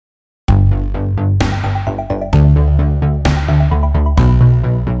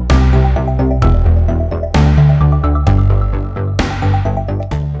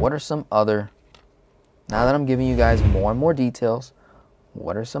what are some other, now that I'm giving you guys more and more details,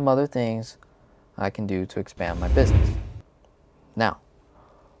 what are some other things I can do to expand my business? Now,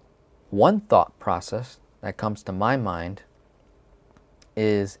 one thought process that comes to my mind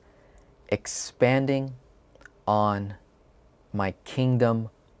is expanding on my kingdom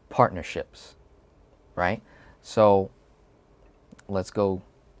partnerships, right? So let's go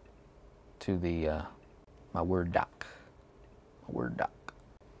to the my Word doc.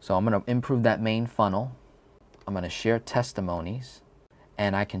 So I'm going to improve that main funnel. I'm going to share testimonies,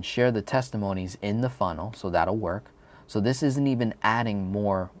 and I can share the testimonies in the funnel, so that'll work. So this isn't even adding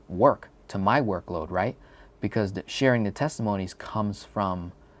more work to my workload, right? Because sharing the testimonies comes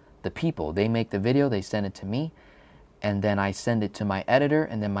from the people. They make the video, they send it to me, and then I send it to my editor,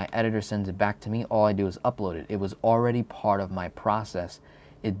 and then my editor sends it back to me. All I do is upload it. It was already part of my process.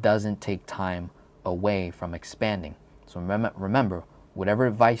 It doesn't take time away from expanding. So remember, whatever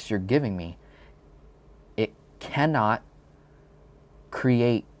advice you're giving me, it cannot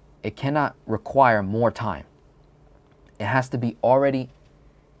require more time. It has to be already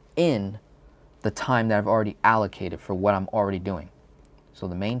in the time that I've already allocated for what I'm already doing. So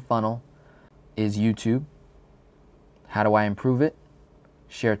the main funnel is YouTube. How do I improve it?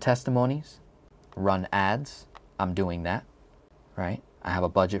 Share testimonies, run ads. I'm doing that, right? I have a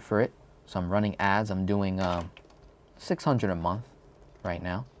budget for it. So I'm running ads. I'm doing $600 a month right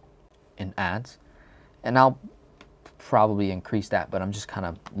now in ads. And I'll probably increase that, but I'm just kind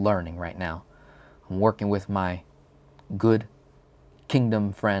of learning right now. I'm working with my good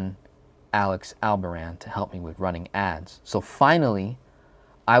kingdom friend, Alex Albaran, to help me with running ads. So finally,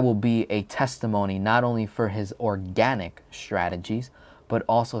 I will be a testimony not only for his organic strategies, but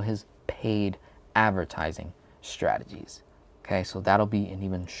also his paid advertising strategies. Okay, so that'll be an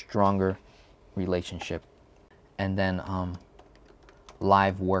even stronger relationship. And then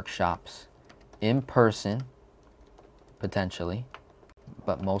live workshops in person, potentially,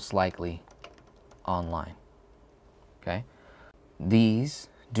 but most likely online. Okay, these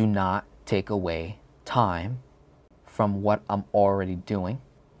do not take away time from what I'm already doing.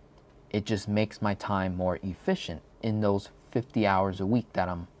 It just makes my time more efficient in those 50 hours a week that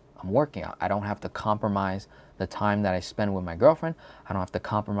I'm working out. I don't have to compromise the time that I spend with my girlfriend. I don't have to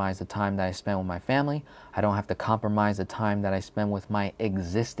compromise the time that I spend with my family. I don't have to compromise the time that I spend with my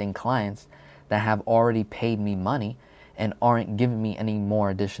existing clients that have already paid me money and aren't giving me any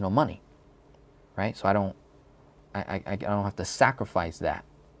more additional money, right? So I don't have to sacrifice that,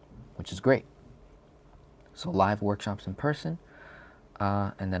 which is great. So live workshops in person,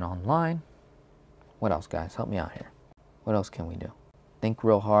 and then online. What else, guys? Help me out here. What else can we do? Think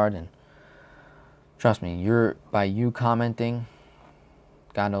real hard, and trust me, by you commenting,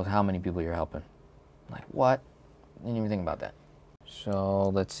 God knows how many people you're helping. Like, what? Didn't even think about that. So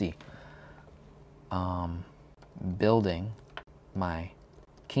let's see. Building my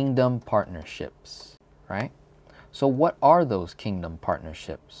kingdom partnerships, right? So what are those kingdom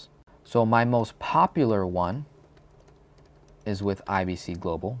partnerships? So my most popular one is with IBC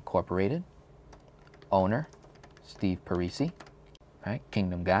Global Incorporated. Owner, Steve Parisi, right?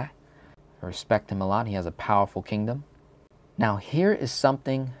 Kingdom guy. I respect him a lot. He has a powerful kingdom. Now here is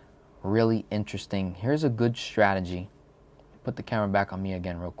something really interesting. Here's a good strategy. Put the camera back on me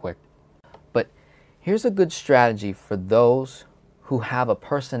again real quick. But here's a good strategy for those who have a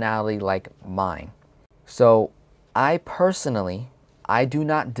personality like mine. So I personally, I do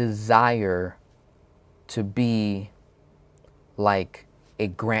not desire to be like a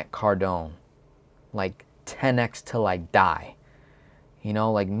Grant Cardone, like 10x till I die. You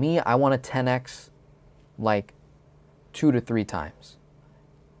know, like me, I want to 10x like 2 to 3 times.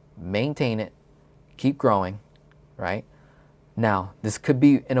 Maintain it, keep growing, right? Now, this could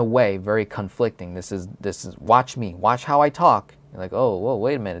be in a way very conflicting. This is watch me, watch how I talk. You're like, oh, whoa,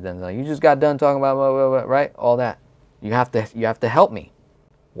 wait a minute, Denzel, you just got done talking about blah, blah, blah, right? All that. You have to help me.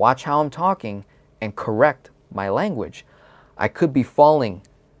 Watch how I'm talking and correct my language. I could be falling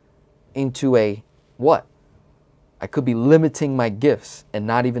into a what? I could be limiting my gifts and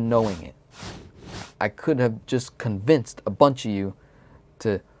not even knowing it. I could have just convinced a bunch of you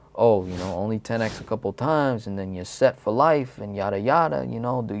to, oh, you know, only 10x a couple times and then you're set for life and yada yada, you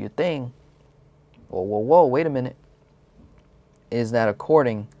know, do your thing. Whoa, whoa, whoa, wait a minute. Is that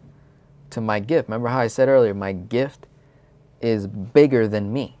according to my gift? Remember how I said earlier, my gift is bigger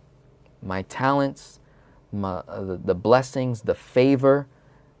than me. My talents, the blessings, the favor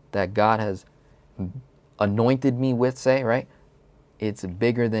that God has anointed me with, say, right? It's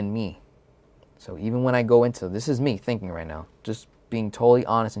bigger than me. So even when I go into, this is me thinking right now, just being totally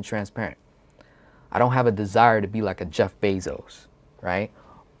honest and transparent. I don't have a desire to be like a Jeff Bezos, right?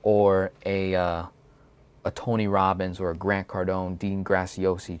 or a Tony Robbins or a Grant Cardone, Dean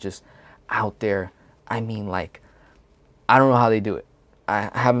Graziosi, just out there. I mean, like, I don't know how they do it. I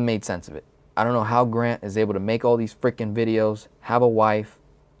haven't made sense of it. I don't know how Grant is able to make all these freaking videos, have a wife,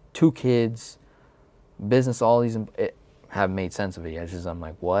 2 kids, business, all these. Haven't made sense of it yet. It's just, I'm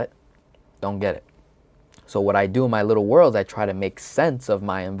like, what? Don't get it. So what I do in my little world, I try to make sense of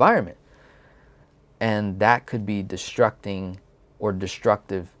my environment. And that could be destructing or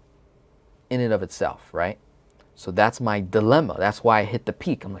destructive in and of itself, right? So that's my dilemma. That's why I hit the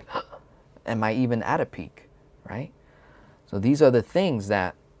peak. I'm like, am I even at a peak, right? So these are the things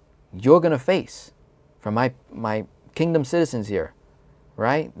that you're going to face from my kingdom citizens here,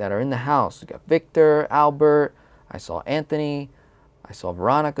 right? That are in the house. We got Victor, Albert, I saw Anthony, I saw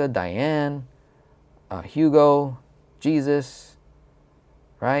Veronica, Diane, Hugo, Jesus,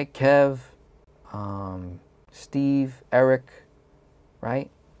 right? Kev, Steve, Eric,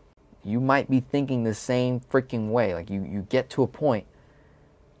 right? You might be thinking the same freaking way. Like you get to a point,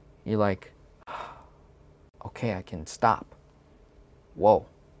 you're like, okay, I can stop. Whoa,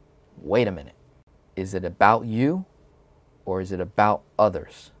 wait a minute. Is it about you or is it about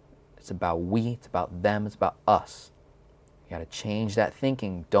others? It's about we, it's about them, it's about us. You gotta change that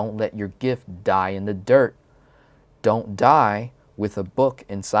thinking. Don't let your gift die in the dirt. Don't die with a book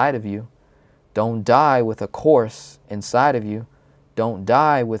inside of you. Don't die with a course inside of you. Don't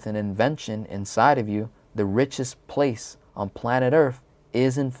die with an invention inside of you. The richest place on planet Earth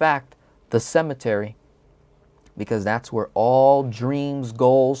is, in fact, the cemetery, because that's where all dreams,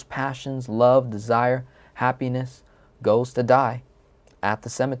 goals, passions, love, desire, happiness goes to die, at the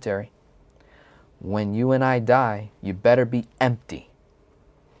cemetery. When you and I die, you better be empty.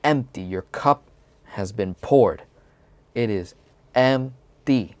 Empty. Your cup has been poured. It is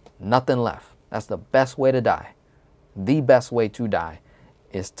empty. Nothing left. That's the best way to die. The best way to die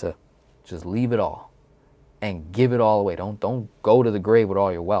is to just leave it all and give it all away. Don't go to the grave with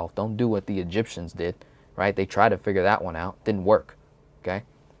all your wealth. Don't do what the Egyptians did, right? They tried to figure that one out. Didn't work, okay?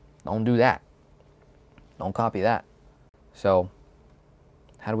 Don't do that. Don't copy that. So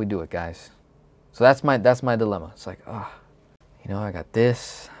how do we do it, guys? So that's my dilemma. It's like, you know, I got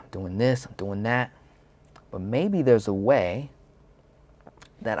this, I'm doing that. But maybe there's a way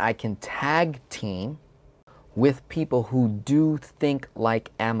that I can tag team with people who do think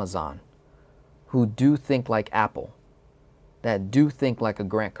like Amazon, who do think like Apple, that do think like a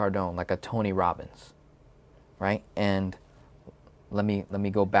Grant Cardone, like a Tony Robbins, right? And let me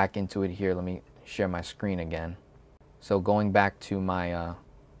go back into it here. Let me share my screen again. So going back to my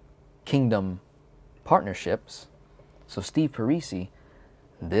kingdom partnerships. So Steve Parisi,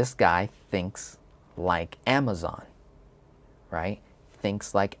 this guy thinks like Amazon, right?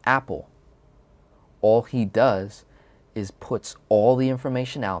 Thinks like Apple. All he does is puts all the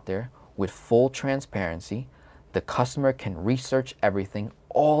information out there with full transparency. The customer can research everything.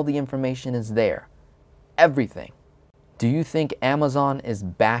 All the information is there. Everything. Do you think Amazon is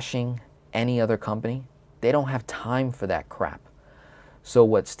bashing any other company? They don't have time for that crap. So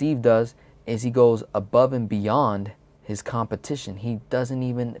what Steve does is he goes above and beyond his competition. He doesn't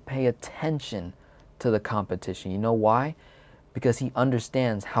even pay attention to the competition. You know why? Because he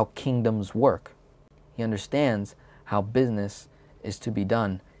understands how kingdoms work. He understands how business is to be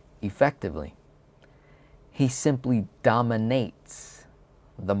done effectively. He simply dominates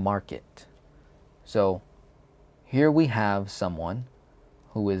the market. So here we have someone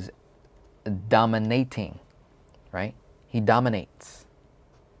who is dominating, right? He dominates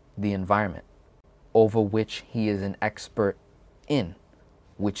the environment over which he is an expert in,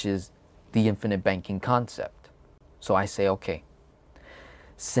 which is the infinite banking concept. So I say, okay,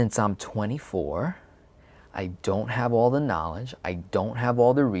 since I'm 24, I don't have all the knowledge, I don't have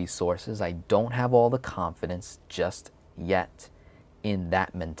all the resources, I don't have all the confidence just yet in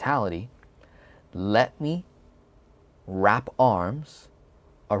that mentality. Let me wrap arms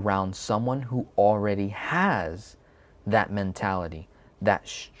around someone who already has that mentality, that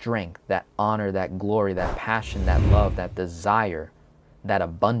strength, that honor, that glory, that passion, that love, that desire, that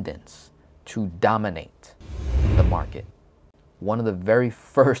abundance to dominate the market. One of the very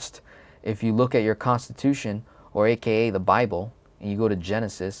first, if you look at your Constitution, or AKA the Bible, and you go to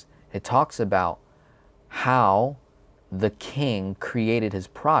Genesis, it talks about how the king created his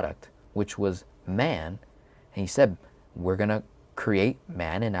product, which was man. And he said, we're going to create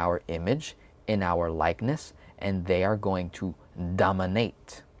man in our image, in our likeness, and they are going to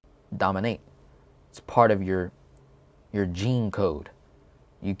dominate. Dominate. It's part of your gene code.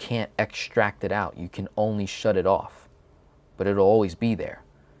 You can't extract it out. You can only shut it off. But it'll always be there.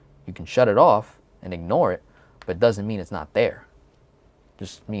 You can shut it off and ignore it, but it doesn't mean it's not there.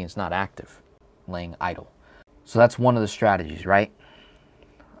 Just means not active, laying idle. So that's one of the strategies, right?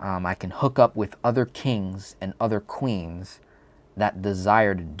 I can hook up with other kings and other queens that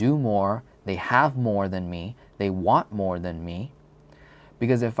desire to do more. They have more than me. They want more than me.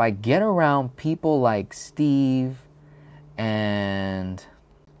 Because if I get around people like Steve and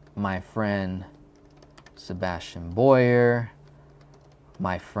my friend Sebastian Boyer,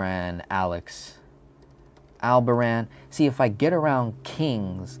 my friend Alex Albaran, see, if I get around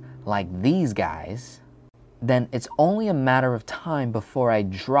kings like these guys, then it's only a matter of time before I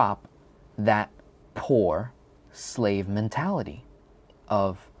drop that poor slave mentality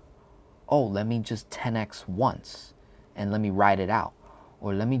of, oh, let me just 10x once and let me ride it out.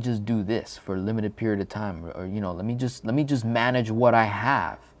 Or let me just do this for a limited period of time. Or, you know, let me just manage what I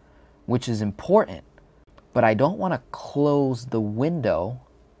have, which is important. But I don't want to close the window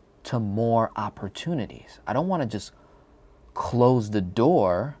to more opportunities. I don't want to just close the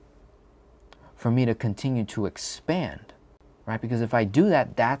door for me to continue to expand, right? Because if I do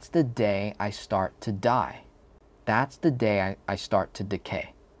that, that's the day I start to die. That's the day I start to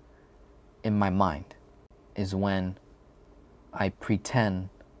decay in my mind, is when I pretend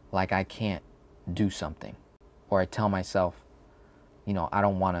like I can't do something, or I tell myself, you know, I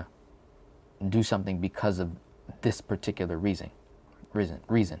don't want to do something because of this particular reason.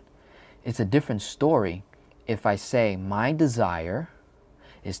 It's a different story if I say my desire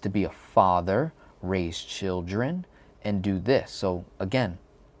is to be a father, raise children, and do this. So again,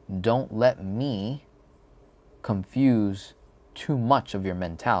 don't let me confuse too much of your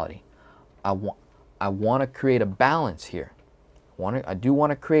mentality. I want to create a balance here. I do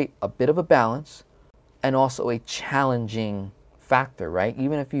want to create a bit of a balance and also a challenging factor, right?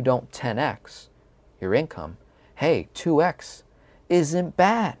 Even if you don't 10x your income, hey, 2x isn't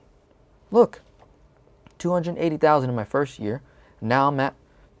bad. Look, 280,000 in my first year. Now I'm at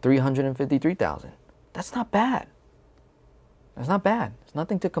 353,000. That's not bad. That's not bad. It's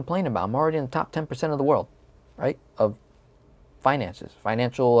nothing to complain about. I'm already in the top 10% of the world, right? Of finances,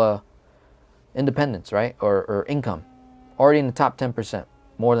 financial independence, right? Or income. Already in the top 10%,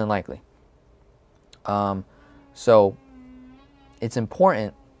 more than likely. So it's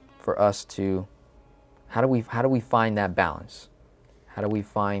important for us to, how do we find that balance? How do we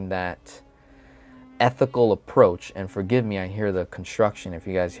find that ethical approach? And forgive me, I hear the construction. If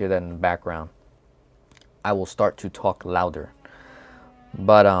you guys hear that in the background, I will start to talk louder.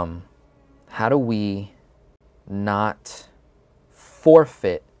 But how do we not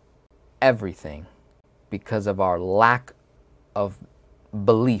forfeit everything because of our lack of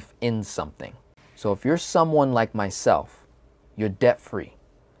belief in something? So if you're someone like myself, you're debt-free,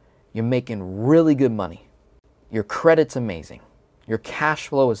 you're making really good money, your credit's amazing, your cash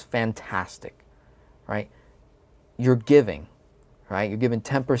flow is fantastic, right? You're giving, right? You're giving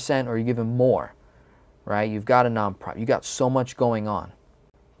 10% or you're giving more, right? You've got a nonprofit, you got so much going on.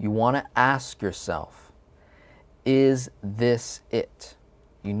 You want to ask yourself, is this it?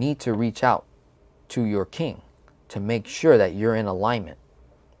 You need to reach out to your king to make sure that you're in alignment,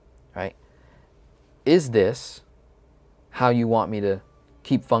 right? Is this how you want me to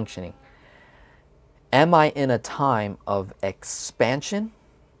keep functioning? Am I in a time of expansion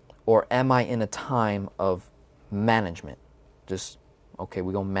or am I in a time of management? Just, okay,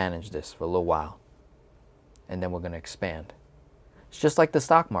 we're going to manage this for a little while and then we're going to expand. It's just like the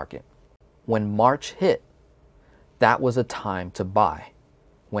stock market. When March hit, that was a time to buy.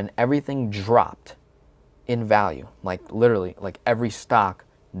 When everything dropped in value, like literally, like every stock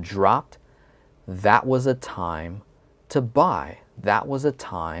dropped, that was a time to buy. That was a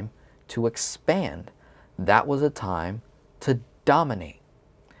time to expand. That was a time to dominate.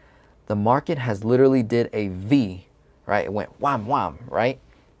 The market has literally did a V, right? It went wham, wham, right?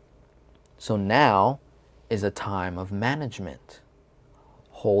 So now is a time of management.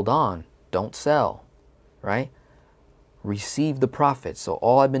 Hold on, don't sell, right? Receive the profits. So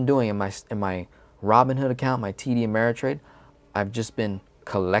all I've been doing in my Robinhood account, my TD Ameritrade, I've just been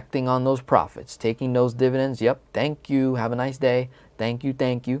collecting on those profits, taking those dividends. Yep, thank you. Have a nice day. Thank you,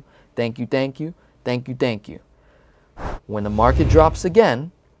 thank you, thank you, thank you, thank you, thank you. When the market drops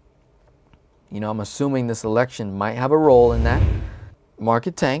again, you know, I'm assuming this election might have a role in that.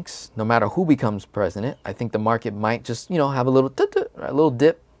 Market tanks, no matter who becomes president. I think the market might just, you know, have a little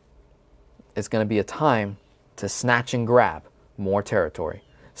dip. It's going to be a time to snatch and grab more territory.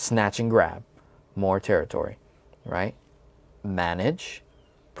 Snatch and grab more territory, right? Manage,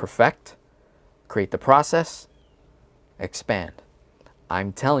 perfect, create the process, expand.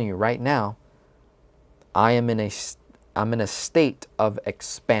 I'm telling you right now, I'm in a state of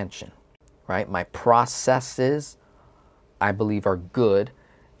expansion, right? My processes I believe are good.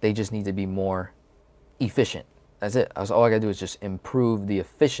 They just need to be more efficient. That's it. That's all I gotta do is just improve the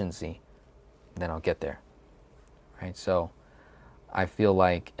efficiency, then I'll get there. Right? So I feel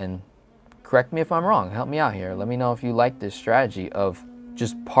like, and correct me if I'm wrong, help me out here. Let me know if you like this strategy of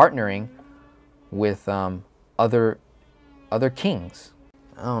just partnering with other kings.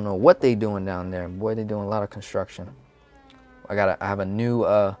 I don't know what they doing down there. Boy, they doing a lot of construction. I have a new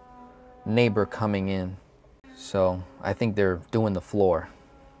neighbor coming in. So I think they're doing the floor.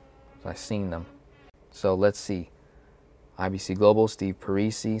 I've seen them. So let's see. IBC Global, Steve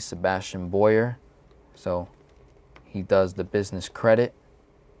Parisi, Sebastian Boyer. So he does the business credit,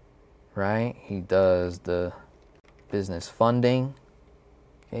 right? He does the business funding.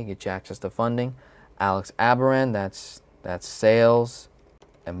 Okay, get you access to funding. Alex Aberan, that's sales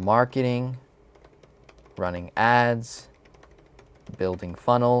and marketing, running ads, building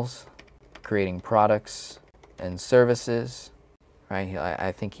funnels, creating products and services, right?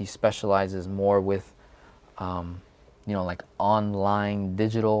 I think he specializes more with, you know, like online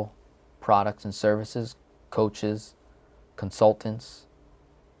digital products and services, coaches, consultants,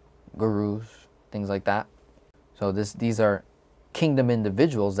 gurus, things like that. So these are kingdom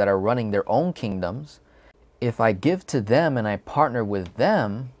individuals that are running their own kingdoms. If I give to them and I partner with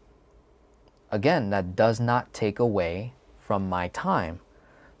them, again, that does not take away from my time.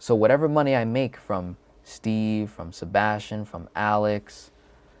 So whatever money I make from Steve, from Sebastian, from Alex,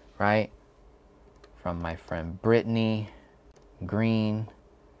 right? From my friend Brittany Green,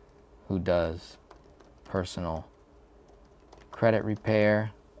 who does personal credit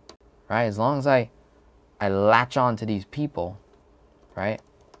repair, right? As long as I latch on to these people, right?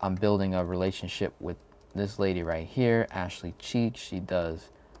 I'm building a relationship with this lady right here, Ashley Cheek. She does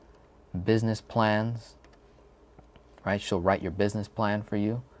business plans, right? She'll write your business plan for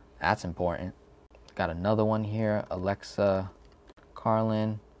you. That's important. Got another one here, Alexa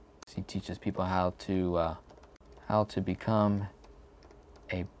Carlin. She teaches people how to become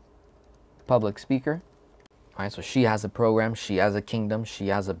a public speaker. All right, so she has a program. She has a kingdom. She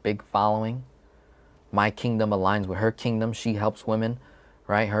has a big following. My kingdom aligns with her kingdom. She helps women,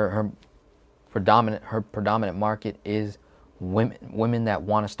 right? Her predominant market is women that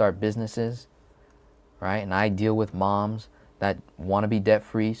want to start businesses, right? And I deal with moms that want to be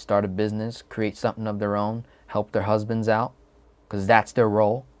debt-free, start a business, create something of their own, help their husbands out, because that's their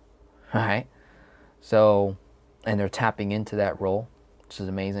role, right? So, and they're tapping into that role, which is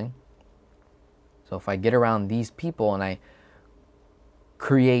amazing. So if I get around these people and I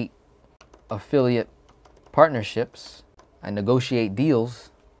create affiliate partnerships, I negotiate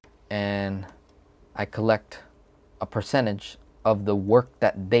deals, and I collect a percentage of the work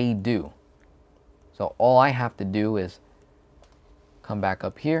that they do. So all I have to do is come back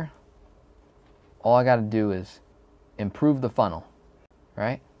up here. All I got to do is improve the funnel,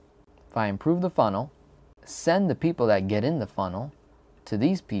 right? If I improve the funnel, send the people that get in the funnel to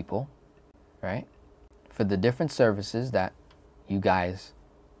these people, right? For the different services that you guys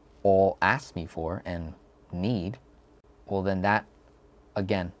all ask me for and need, well then that,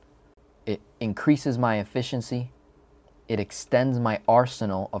 again, it increases my efficiency. It extends my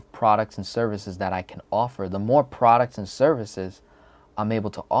arsenal of products and services that I can offer. The more products and services I'm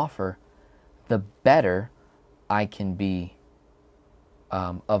able to offer, the better I can be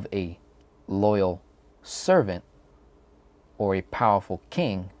of a loyal servant or a powerful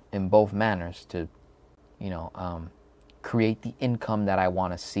king in both manners to, you know, create the income that I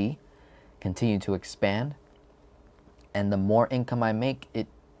want to see, continue to expand. And the more income I make, it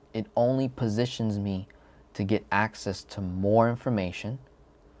only positions me to get access to more information,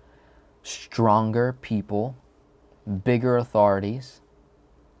 stronger people, bigger authorities,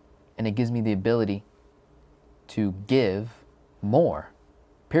 and it gives me the ability to give more,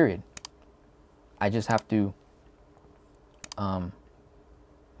 period. I just have to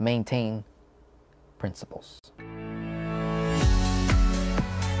maintain principles.